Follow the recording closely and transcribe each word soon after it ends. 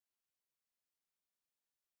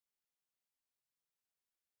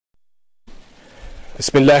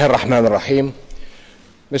Bismillah ar-Rahman ar-Rahim.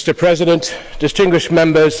 Mr. President, distinguished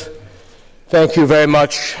members, thank you very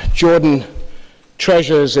much. Jordan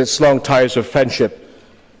treasures its long ties of friendship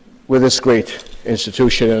with this great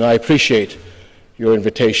institution, and I appreciate your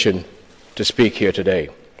invitation to speak here today.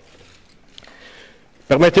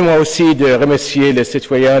 Permettez-moi aussi de remercier les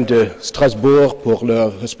citoyens de Strasbourg pour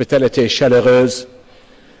leur hospitalité chaleureuse.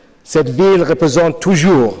 Cette ville représente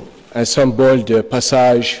toujours un symbole de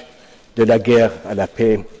passage de la guerre à la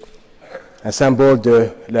paix, un symbole de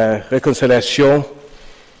la réconciliation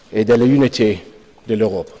et de l'unité de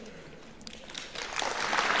l'Europe.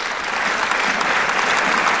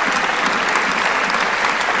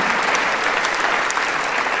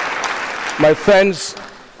 My friends,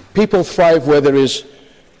 people thrive where there is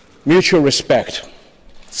mutual respect.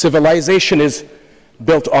 Civilization is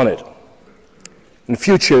built on it, and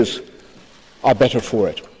futures are better for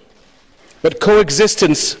it. But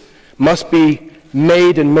coexistence must be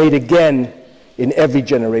made and made again in every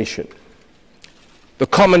generation. The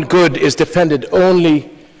common good is defended only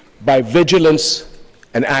by vigilance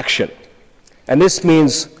and action, and this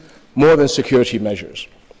means more than security measures.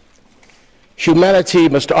 Humanity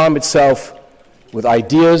must arm itself with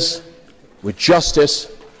ideas, with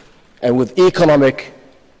justice, and with economic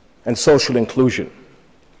and social inclusion.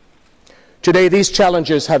 Today, these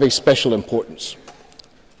challenges have a special importance.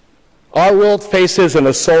 Our world faces an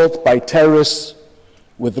assault by terrorists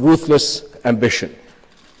with ruthless ambition.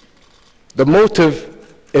 The motive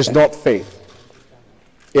is not faith.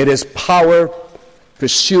 It is power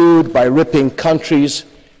pursued by ripping countries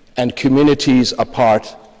and communities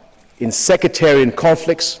apart in sectarian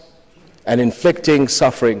conflicts and inflicting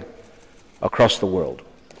suffering across the world.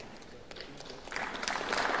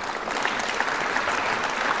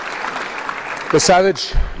 The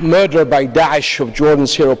savage murder by Daesh of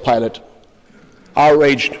Jordan's hero pilot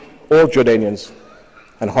outraged all Jordanians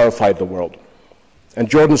and horrified the world. And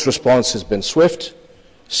Jordan's response has been swift,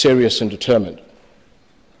 serious, and determined.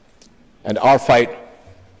 And our fight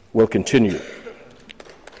will continue.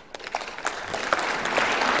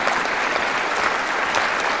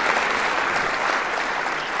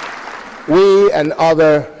 We and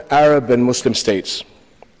other Arab and Muslim states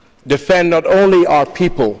defend not only our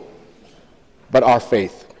people, but our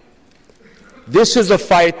faith. This is a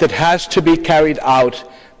fight that has to be carried out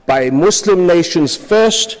by Muslim nations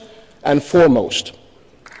first and foremost.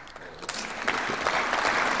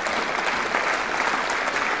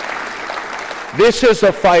 This is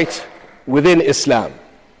a fight within Islam.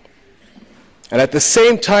 And at the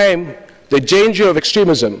same time, the danger of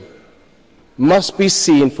extremism must be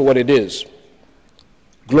seen for what it is,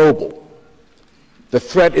 global. The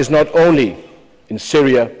threat is not only in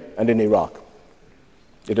Syria and in Iraq.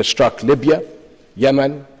 It has struck Libya,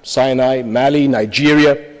 Yemen, Sinai, Mali,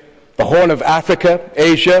 Nigeria, the Horn of Africa,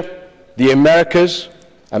 Asia, the Americas,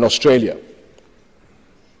 and Australia.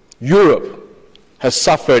 Europe has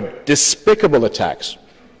suffered despicable attacks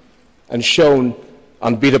and shown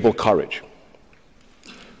unbeatable courage.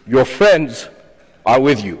 Your friends are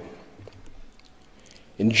with you.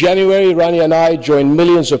 In January, Rani and I joined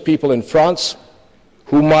millions of people in France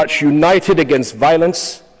who marched united against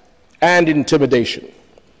violence and intimidation.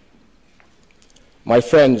 My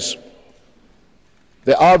friends,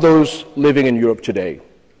 there are those living in Europe today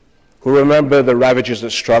who remember the ravages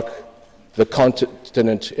that struck the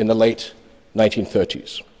continent in the late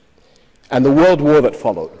 1930s and the world war that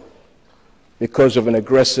followed because of an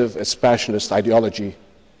aggressive expansionist ideology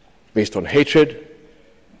based on hatred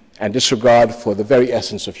and disregard for the very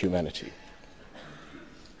essence of humanity.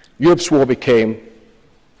 Europe's war became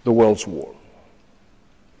the world's war.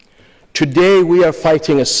 Today we are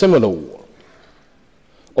fighting a similar war.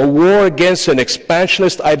 A war against an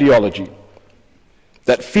expansionist ideology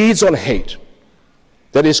that feeds on hate,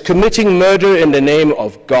 that is committing murder in the name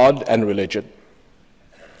of God and religion,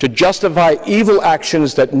 to justify evil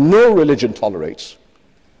actions that no religion tolerates,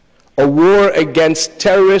 a war against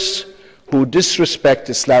terrorists who disrespect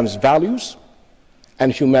Islam's values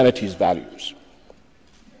and humanity's values.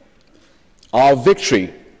 Our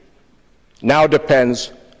victory now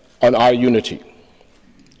depends on our unity,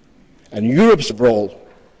 and Europe's role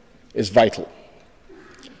is vital.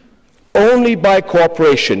 Only by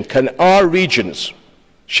cooperation can our regions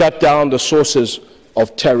shut down the sources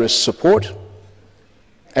of terrorist support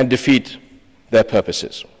and defeat their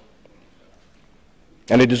purposes.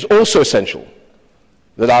 And it is also essential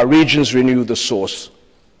that our regions renew the source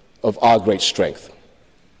of our great strength,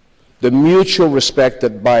 the mutual respect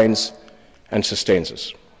that binds and sustains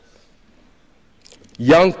us.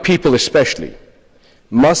 Young people especially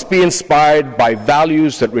must be inspired by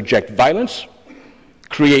values that reject violence,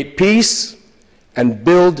 create peace, and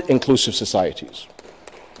build inclusive societies.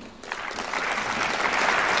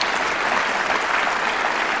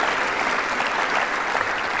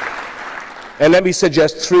 And let me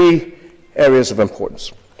suggest 3 areas of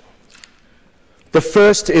importance. The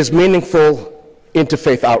first is meaningful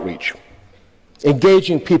interfaith outreach,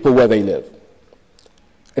 engaging people where they live.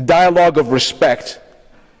 A dialogue of respect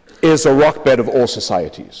is a rockbed of all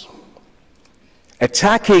societies.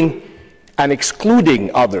 Attacking and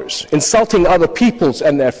excluding others, insulting other peoples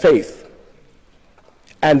and their faith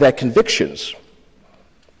and their convictions,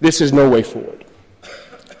 this is no way forward.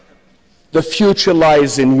 The future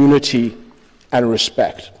lies in unity and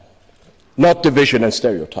respect, not division and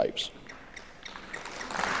stereotypes.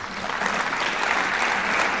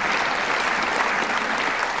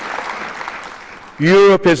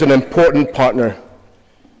 Europe is an important partner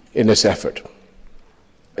in this effort,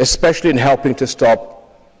 especially in helping to stop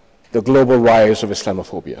the global rise of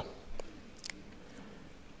Islamophobia.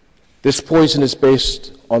 This poison is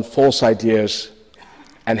based on false ideas,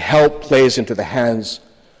 and help plays into the hands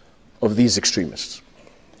of these extremists.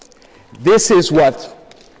 This is what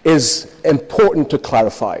is important to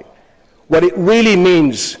clarify, what it really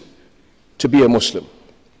means to be a Muslim.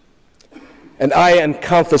 And I and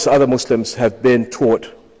countless other Muslims have been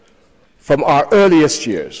taught from our earliest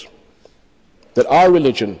years that our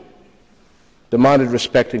religion demanded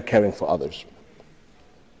respect and caring for others.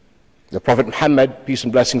 The Prophet Muhammad, peace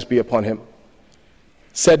and blessings be upon him,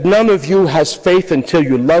 said, "None of you has faith until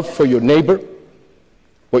you love for your neighbor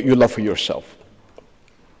what you love for yourself."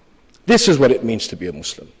 This is what it means to be a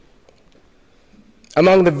Muslim.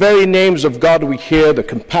 Among the very names of God we hear the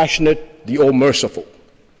compassionate, the all-merciful.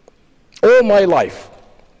 All my life,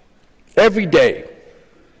 every day,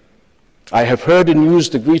 I have heard and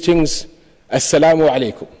used the greetings, Assalamu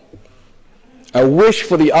alaikum. A wish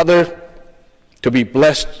for the other to be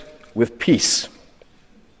blessed with peace.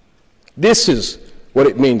 This is what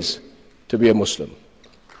it means to be a Muslim.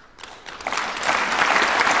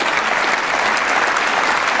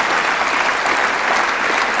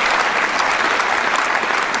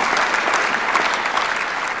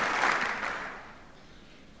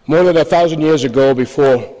 More than 1,000 years ago,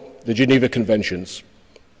 before the Geneva Conventions,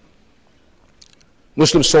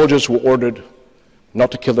 Muslim soldiers were ordered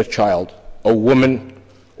not to kill a child, a woman,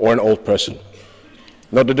 or an old person,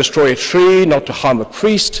 not to destroy a tree, not to harm a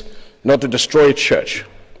priest, not to destroy a church.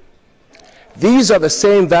 These are the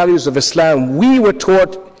same values of Islam we were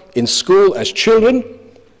taught in school as children: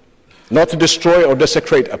 not to destroy or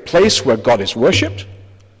desecrate a place where God is worshipped,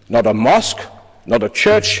 not a mosque, not a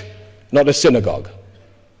church, not a synagogue.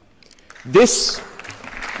 This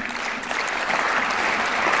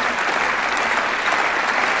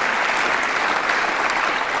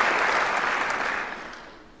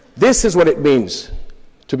is what it means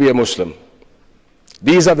to be a Muslim.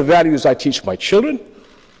 These are the values I teach my children,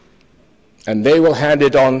 and they will hand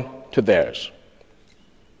it on to theirs.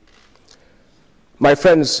 My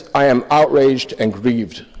friends, I am outraged and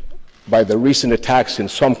grieved by the recent attacks in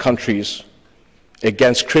some countries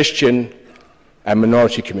against Christian and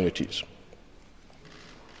minority communities.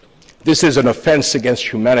 This is an offense against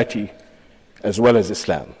humanity as well as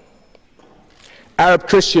Islam. Arab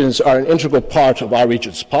Christians are an integral part of our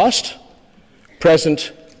region's past,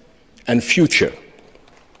 present, and future.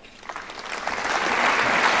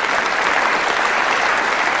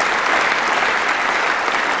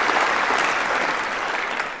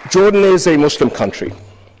 Jordan is a Muslim country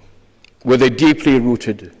with a deeply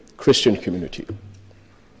rooted Christian community.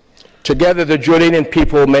 Together, the Jordanian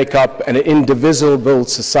people make up an indivisible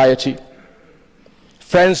society,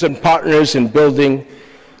 friends and partners in building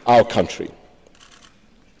our country.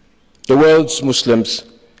 The world's Muslims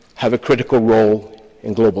have a critical role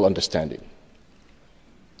in global understanding.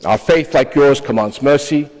 Our faith, like yours, commands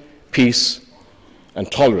mercy, peace,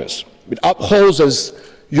 and tolerance. It upholds, as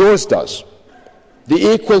yours does,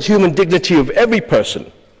 the equal human dignity of every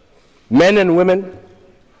person, men and women,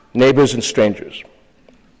 neighbors and strangers.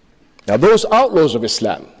 Now, those outlaws of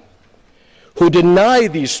Islam who deny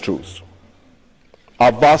these truths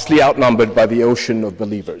are vastly outnumbered by the ocean of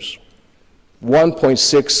believers,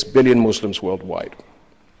 1.6 billion Muslims worldwide.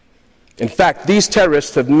 In fact, these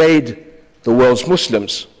terrorists have made the world's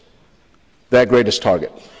Muslims their greatest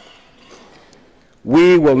target.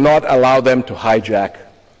 We will not allow them to hijack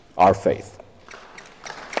our faith.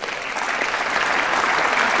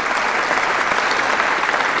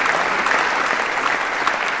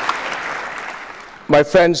 My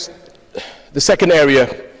friends, the second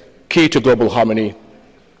area key to global harmony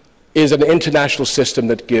is an international system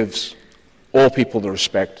that gives all people the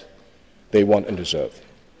respect they want and deserve.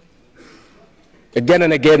 Again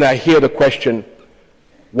and again, I hear the question,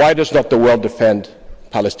 Why does not the world defend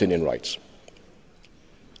Palestinian rights?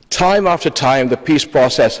 Time after time, the peace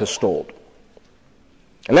process has stalled.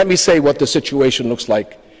 And let me say what the situation looks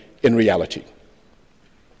like in reality.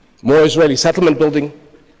 More Israeli settlement building,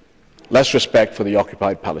 less respect for the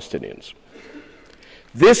occupied Palestinians.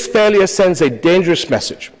 This failure sends a dangerous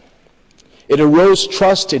message. It erodes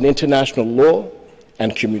trust in international law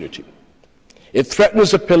and community. It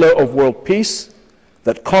threatens a pillar of world peace,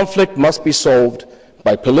 that conflict must be solved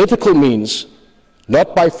by political means,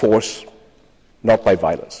 not by force, not by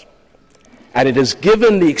violence. And it has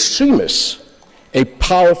given the extremists a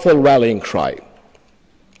powerful rallying cry.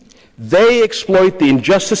 They exploit the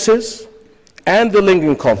injustices and the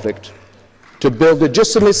lingering conflict to build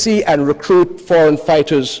legitimacy and recruit foreign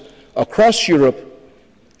fighters across Europe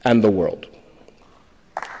and the world.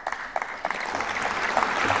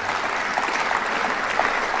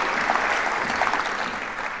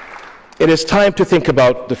 It is time to think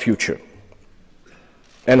about the future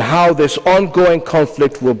and how this ongoing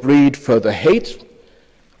conflict will breed further hate,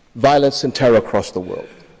 violence, and terror across the world.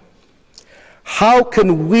 How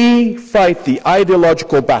can we fight the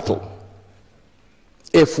ideological battle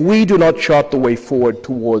if we do not chart the way forward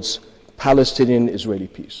towards Palestinian-Israeli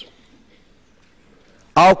peace?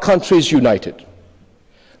 Our countries united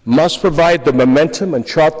must provide the momentum and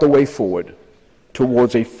chart the way forward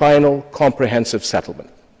towards a final comprehensive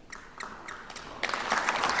settlement.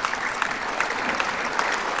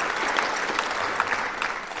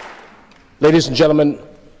 Ladies and gentlemen,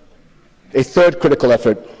 a third critical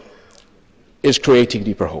effort is creating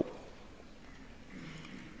deeper hope.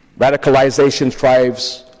 Radicalization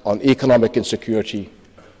thrives on economic insecurity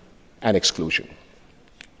and exclusion.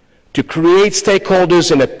 To create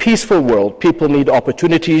stakeholders in a peaceful world, people need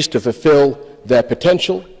opportunities to fulfill their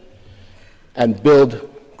potential and build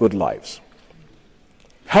good lives.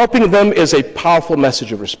 Helping them is a powerful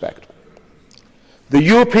message of respect. The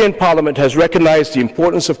European Parliament has recognized the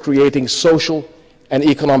importance of creating social and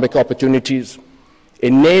economic opportunities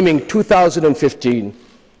in naming 2015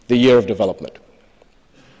 the Year of Development.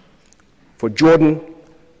 For Jordan,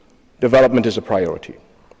 development is a priority.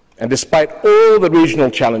 And despite all the regional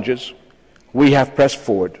challenges, we have pressed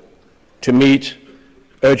forward to meet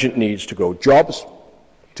urgent needs to grow jobs,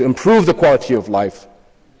 to improve the quality of life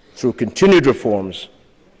through continued reforms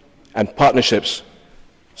and partnerships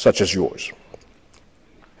such as yours.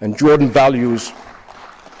 And Jordan values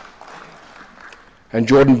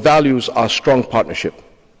our strong partnership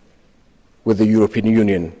with the European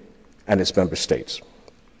Union and its member states.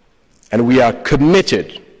 And we are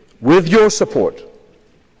committed, with your support,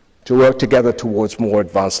 to work together towards more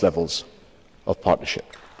advanced levels of partnership.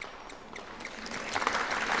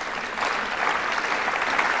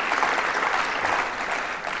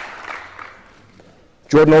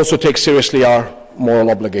 Jordan also takes seriously our moral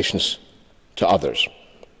obligations to others.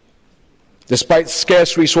 Despite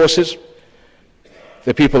scarce resources,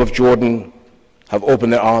 the people of Jordan have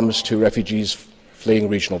opened their arms to refugees fleeing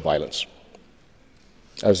regional violence.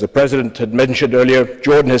 As the President had mentioned earlier,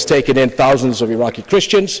 Jordan has taken in thousands of Iraqi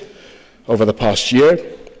Christians over the past year.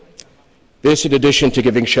 This in addition to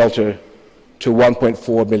giving shelter to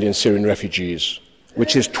 1.4 million Syrian refugees,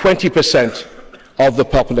 which is 20% of the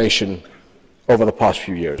population over the past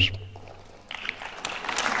few years.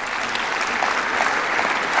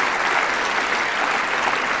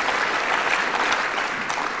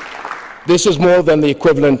 This is more than the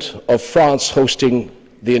equivalent of France hosting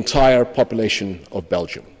the entire population of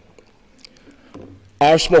Belgium.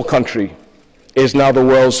 Our small country is now the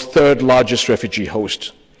world's third largest refugee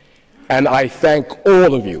host, and I thank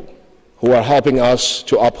all of you who are helping us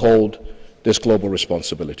to uphold this global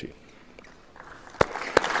responsibility.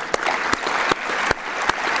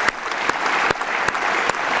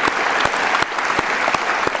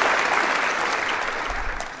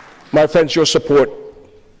 My friends, your support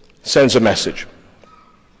sends a message,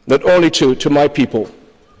 not only to my people,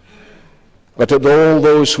 but to all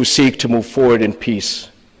those who seek to move forward in peace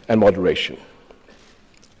and moderation.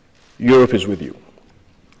 Europe is with you.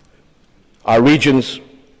 Our regions,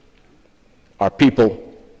 our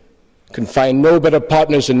people, can find no better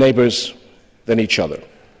partners and neighbors than each other.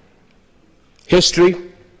 History,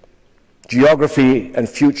 geography, and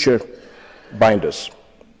future bind us.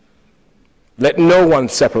 Let no one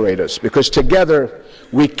separate us, because together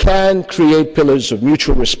we can create pillars of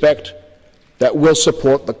mutual respect that will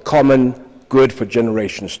support the common good for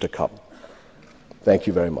generations to come. Thank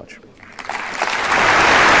you very much.